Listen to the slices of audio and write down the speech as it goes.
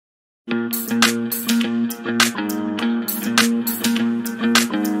You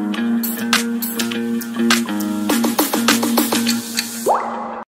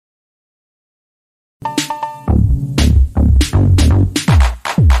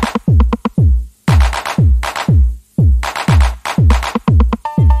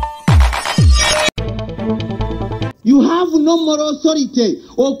have no moral authority.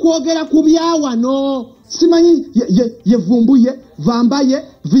 Okwogera kubyawa no. Simanyi ye Lumbuye, Vambaye,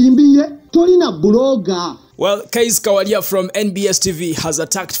 Vimbiye, Tolina Bloga. Well, Kaiz Kawalia from NBS TV has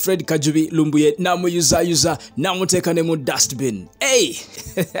attacked Fred Kajubi Lumbuye. Namu user, namu tekanemu dustbin. Hey!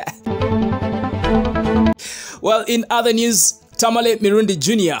 Well, in other news, Tamale Mirundi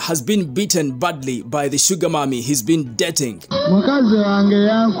Jr. has been beaten badly by the sugar mommy he's been dating. Mukazi wange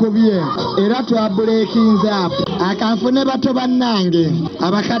yankubye era twabreaking up akanfune bato bannange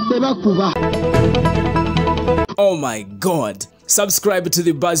abakadde bakuba. Oh my god. Subscribe to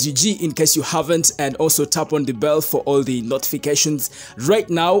the Buzz UG in case you haven't, and also tap on the bell for all the notifications. Right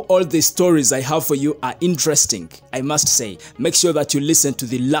now, all the stories I have for you are interesting, I must say. Make sure that you listen to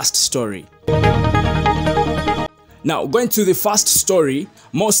the last story. Now, going to the first story,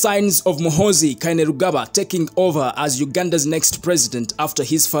 more signs of Muhoozi Kainerugaba taking over as Uganda's next president after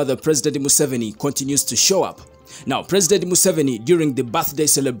his father, President Museveni, continues to show up. Now, President Museveni, during the birthday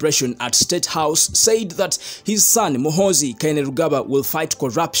celebration at State House, said that his son, Muhoozi Kainerugaba, will fight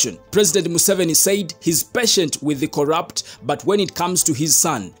corruption. President Museveni said he's patient with the corrupt, but when it comes to his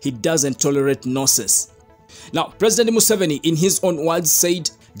son, he doesn't tolerate nonsense. Now, President Museveni, in his own words,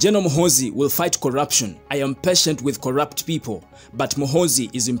 said, General Muhoozi will fight corruption. I am patient with corrupt people, but Muhoozi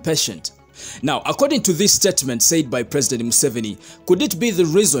is impatient. Now, according to this statement said by President Museveni, could it be the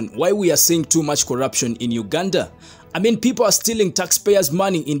reason why we are seeing too much corruption in Uganda? I mean, people are stealing taxpayers'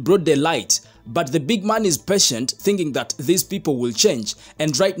 money in broad daylight, but the big man is patient, thinking that these people will change,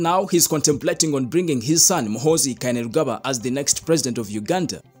 and right now he's contemplating on bringing his son, Muhoozi Kainerugaba, as the next president of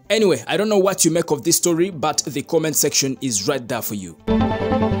Uganda. Anyway, I don't know what you make of this story, but the comment section is right there for you.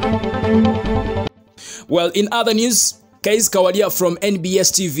 Well, in other news, Kaiz Kawalia from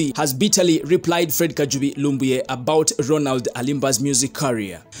NBS TV has bitterly replied Fred Kajubi Lumbuye about Ronald Alimba's music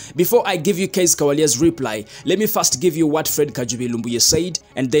career. Before I give you Kaiz Kawalia's reply, let me first give you what Fred Kajubi Lumbuye said,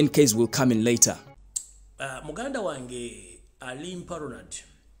 and then Kaiz will come in later. Muganda wange Alimpa Ronald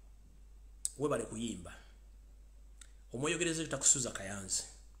webale kuyimba omwoyogereze takusuza kayanzi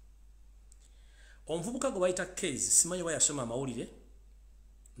omuvubuka gwe bayita Kaiz simanyi wa yasoma amawulire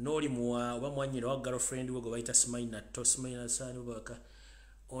noli muwa oba mwanyina wa girlfriend we gwe bayita Simaina Sani baka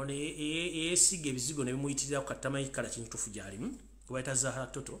one yesiga ebizigo ne bimuyitirira ku katama ikala kintufu gyalimu gwe bayita Zahara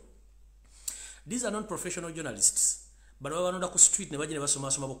Toto. These are non-professional journalists, but baba banonda ku street ne bajine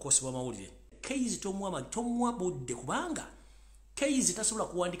basoma bukosi bwa mawulire. Kaiz tomwa budde kubanga Kaiz tasobola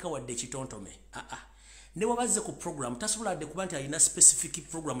kuwandika wadde kitontome. Ne wabaze ku program tasobola de kubanti alina specific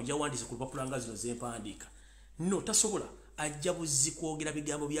program gyawandise ku lupapula nga zino zempandika. No, tasobola ajja buzzi kwogera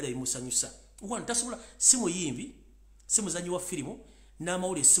bigambo byala bimusanyusa. Wano tasobola simu yimbi, simu zanyi wa filimu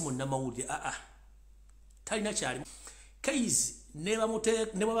n'amawulire simu n'amawulire talina kyali. Kaiz ne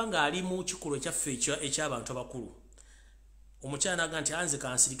babanga ali mu kikolo kyaffe eky'abantu abakulu. Omukyana aga nti anze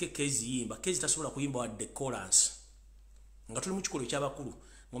kansirike Kaiz yimba. Kaiz tasobola kuyimba wadde chorus. Nga tuli mu kikolo ky'abakulu.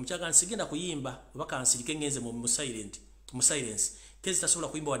 Omukyana nsigenda kuyimba oba kansirike ngenze mu silence. Kaiz tasobola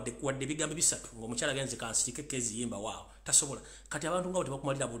kuyimba wadde bigambo bisatu ng'omukyala agenze kansirike Kaiz yimba waawo tasobola. Kati abantu nga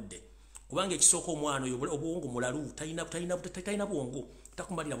tebakumalira budde kubanga ekisooka omwana oyo obwongo mulalu talina bwongo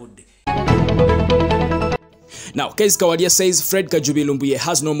takumalira budde. Now, Kaiz Kawalia says Fred Kajubi Lumbuye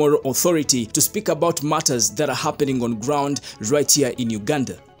has no moral authority to speak about matters that are happening on ground right here in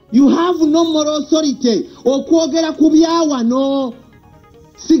Uganda. You have no moral authority. Okwogera kubyawa no.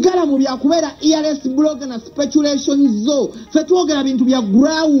 Sigala mu byakubera ERS blog na speculations zo. Fetwogera bintu bya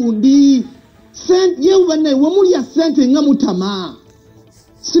ground. Ye ubane wemuli ya sente nga mutama.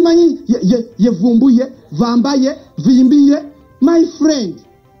 Simanyi ye Lumbuye, Vambaye, Vimbiye. My friend,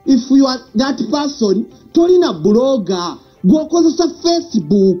 if you are that person, tolina bloga. Gwokozesa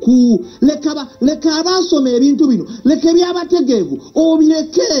Facebook. Leka abasoma ebintu bino. Leka byabategevu.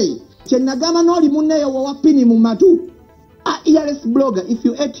 Obireke. Kyenagamba noli munneyo wawapini mu matu. ERS blogger, if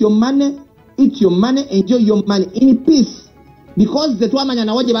you eat your money, enjoy your money in peace. Because the twamanya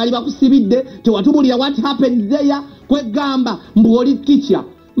na waje bali bakusibidde tewatubulira what happened there kwegamba mboli teacher.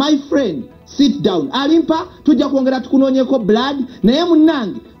 My friend, sit down. Alimpa tujja kuongera tukunonyeko blood naye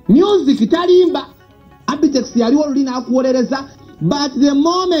munange music talimba abitex yaliwo lulina akuwolereza, but the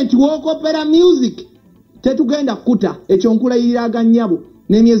moment wokopera music tetugenda kukuta ekyo nkulayiraga nnyabo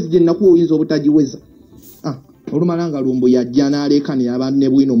n'emyezi gye nakuwa oyinza obutagiweza. olumalanga Lumbuye yajja n'aleeka ne yabanne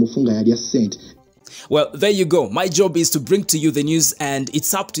bwino omufunga yalya ssente. Well, there you go. My job is to bring to you the news, and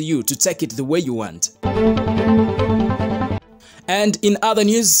it's up to you to take it the way you want. And in other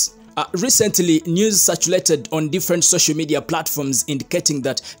news, recently, news circulated on different social media platforms indicating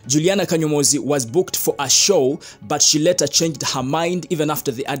that Juliana Kanyomozi was booked for a show, but she later changed her mind even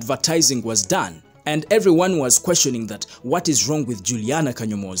after the advertising was done. And everyone was questioning that, what is wrong with Juliana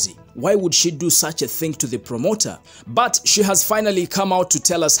Kanyomozi? Why would she do such a thing to the promoter? But she has finally come out to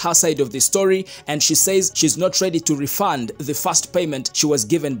tell us her side of the story, and she says she's not ready to refund the first payment she was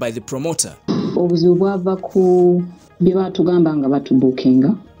given by the promoter. Obuzibu bwava ku bye batugamba nga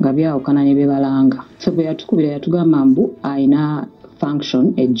batubukinga nga byawukana ne bye balanga. Ffe bwe yatukubira yatugamba mbu ayina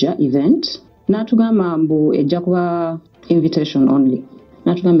function ejja event n'atugamba mbu ejja kuba invitation only.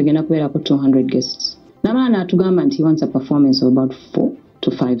 Natugamba igenda kubeera ku 200 guests. N'amala n'atugamba nti he wants a performance of about 4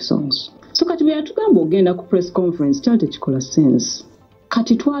 to 5 songs. So kati bwe yatugamba ogenda ku press conference kyali tekikola sense.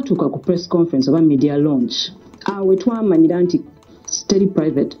 Kati twatuuka ku press conference oba media launch. Awe twamanyira nti steady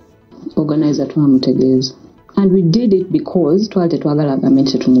private organizer twamutegeeza. And we did it because twali tetwagala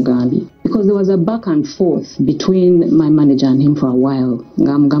agamente tumugambye. Because there was a back and forth between my manager and him for a while.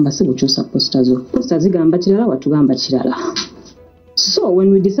 Nga mugamba si kukyusa posta zo. Posta zigamba kirala watugamba kirala. So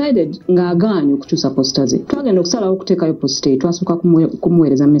when we decided nga agaanyi okukyusa posta ze, twagenda okusalawo okuteekayo posta twasooka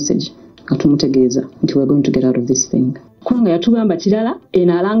kumuweereza message nga tumutegeeza nti we're going to get out of this thing. Kubanga yatugamba kirala,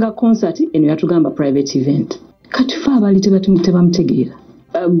 eno alanga concert, eno yatugamba private event. Kati fe abali tebamutegeera.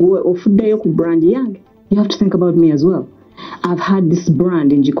 Gwe ofuddeyo ku brand yange. You have to think about me as well. I've had this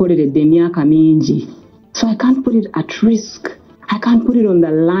brand ngikoleredde emyaka mingi. So I can't put it at risk. I can't put it on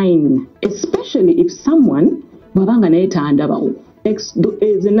the line. Especially if someone babanga naye tandabawo.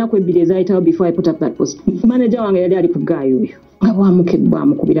 Enaku ebbiri ezayitawo before I put up that post. Manager wange yali ali ku gaayo oyo. Nga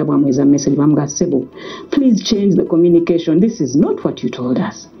bwamukubira bwamweza message bwamuga Sebo, please change the communication. This is not what you told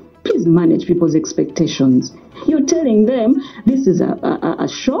us. Please manage people's expectations. You're telling them this is a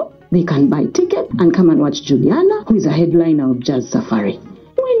show. They can buy ticket and come and watch Juliana, who is a headliner of Jazz Safari.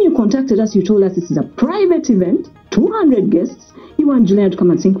 When you contacted us, you told us this is a private event, 200 guests. You want Juliana to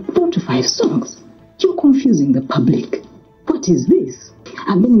come and sing 4 to 5 songs. You're confusing the public. What is this?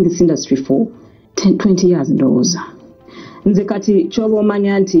 I've been in this industry for 20 years ndowooza. Nze kati chobo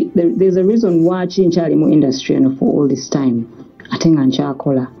omanya nti there's a reason why nkyali mu industry and for all this time. Ate nga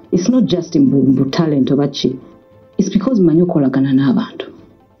nkyakola. It's not just in talent oba ki. It's because manyi okolagana n'abantu.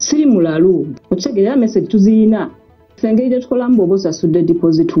 Siri mulalu. Okutegeera message tuziina. Engeri gye tukolamu bw'oba osasudde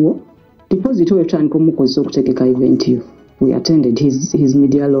deposit wo. Deposit oyo tandika omukozesa okutegeka event yo. We attended his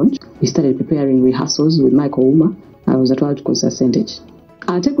media launch. We started preparing rehearsals with Michael Uma. I was at tukozesa percentage.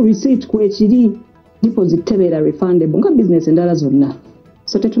 Ate ku receipt kwekiri deposit tebeera refundable nga business endala zonna.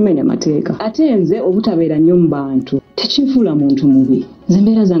 So tetumenya mateeka. Ate nze obutabeera nnyo mu bantu tekinfuula muntu mubi. Nze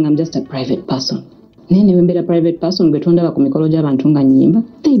mbeera zange I'm just a private person. Nene wembera private person gwe tondaba ku mikolo gy'abantu nga nnyimba.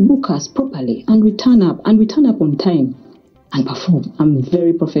 They book us properly and we turn up on time and perform. I'm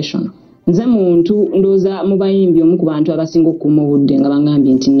very professional. Nze muntu ndooza mu bayimbi omu ku bantu abasinga okukuuma obudde nga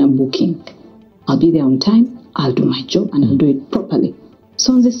bangambye nti nina booking. I'll be there on time, I'll do my job and I'll do it properly.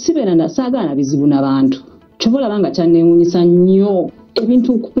 So nze sibeera ndasaagaana bizibu n'abantu. Kyova olaba nga kyannewuunyisa nnyo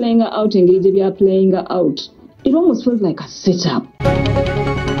ebintu playing out engeri gye bya playing out. It almost felt like a setup.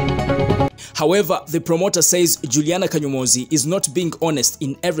 However, the promoter says Juliana Kanyomozi is not being honest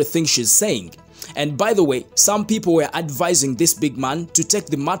in everything she's saying. And by the way, some people were advising this big man to take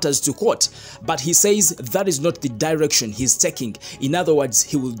the matters to court, but he says that is not the direction he's taking. In other words,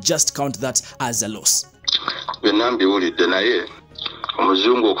 he will just count that as a loss.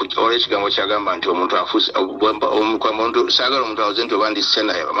 Omuzungu olw'ekigambo kyagamba nti omuntu afuuse omuntu saagala omuntu awoze nti oba ndi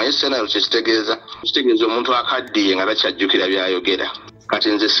senayo amanyi senayo kitegeeza omuntu akaddiye nga takyajjukira byayogera. Kati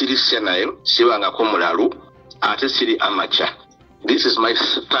nze siri senayo sibangako mulalu ate siri amateur. This is my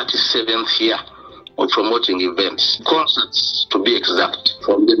 37th year of promoting events, concerts to be exact,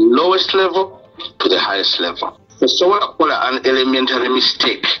 from the lowest level to the highest level. Osobola kukola an elementary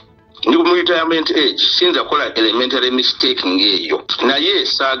mistake. Ndi mu retirement age sinza kola elementary mistake ngeyo. Naye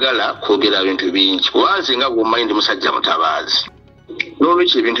saagala kwogera bintu bingi. Wanze nga bw'omanyi musajja mutabaazi.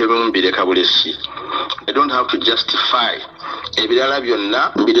 N'olwekyo ebintu ebimu mbireka bulesi. I don't have to justify. Ebirala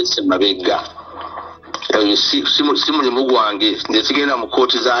byonna mbiretse mabega. Si mulimu gwange nze sigenda mu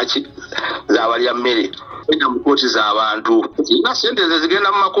kooti zaaki z'abalya mmere. Genda mu kooti z'abantu. Zirina ssente ze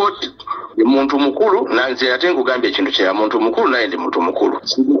zigenda mu makooti. Muntu mukulu nanze ate nkugambye ekintu kya muntu mukulu naye ndi muntu mukulu.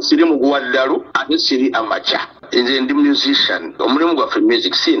 Siri muguwa ddalu ate siri amateur. Nze ndi musician. Omulimu gwaffe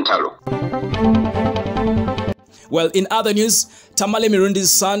music si ntalo. Well, in other news, Tamale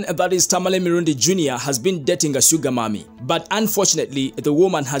Mirundi's son, that is Tamale Mirundi Jr., has been dating a sugar mommy. But unfortunately, the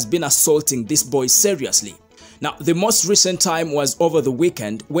woman has been assaulting this boy seriously. Now, the most recent time was over the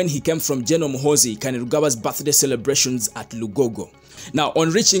weekend when he came from General Muhoozi Kainerugaba's birthday celebrations at Lugogo. Now, on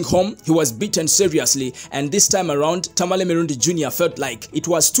reaching home, he was beaten seriously, and this time around, Tamale Mirundi Jr. felt like it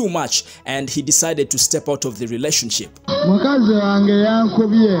was too much and he decided to step out of the relationship. Mukazi wange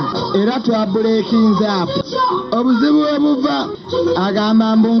yankubye era twabreakinze up obuzibu obuva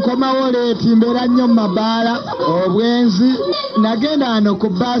agamba mbu nkomawo leeti mbeera nnyo mu mabaala obwenzi nagenda wano ku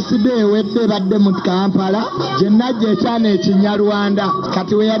birthday ewedde badde mu Kampala gye najja ekyana ekinyarwanda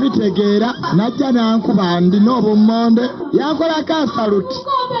kati we yabitegeera najja nankuba ndina obummonde yankolako salute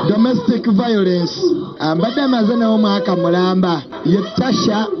domestic violence mbadde amaze nawo mwaka mulamba ye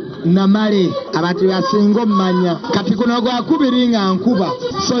Tasha Namale abantu basinga omanya kati kuno gwakubiri nga nkuba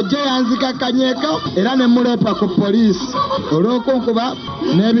so je yanzikakanyeko era ne mulepa ku poliisi olw'okunkuba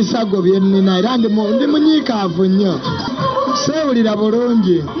n'ebisago bye nnina era ndi munyiikaavu nnyo seewulira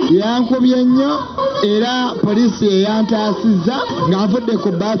bulungi yankubye nnyo era poliisi eyantaasizza ng'avudde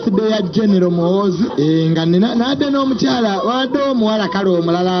ku birthday ya General Muhoozi nga nadde n'omukyala wadde omuwala kale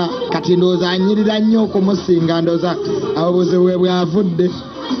omulala kati ndowooza anyirira nnyo okumusinga ndowooza obuzibu bwe bwavudde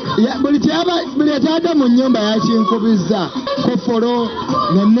buli ekyadde mu nnyumba yakinkubizza kufolo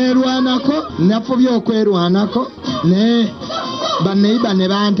neneerwanako nafubye okwerwanako ne baneiba ne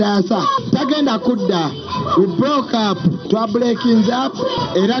bantaasa tagenda kudda we broke up twa breakings up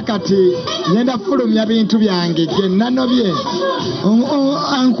era kati ngenda fulumya bintu byange gye nanobye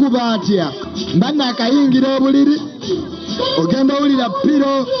ankuba atya mba nakayingira obuliri ogenda owulira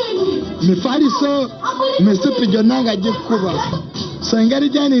piro mifaliso misupi gyonna nga gikuba so engeri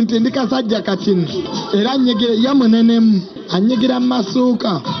gyeni nti ndi kasajja katini era ya munenemu anyigira mu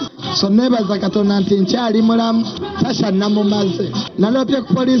masuuka so nebaza Katonda nti nkyali mulamu Tasha namumaze nalopye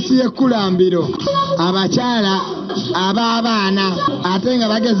ku poliisi y'ekkulambiro abakyala ab'abaana ate nga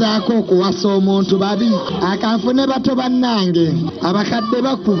bagezaako okuwasa omuntu babi akanfune bato bannange abakadde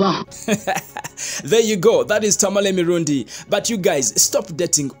bakuba. There you go, that is Tamale Mirundi. But you guys, stop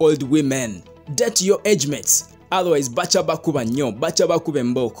dating old women. Date your age mates. Otherwise, bacha bakuba nyo, bacha bakube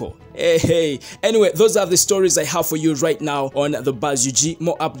mboko. Hey. Anyway, those are the stories I have for you right now on the Buzz UG.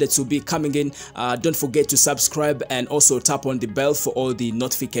 More updates will be coming in. Don't forget to subscribe and also tap on the bell for all the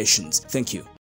notifications. Thank you.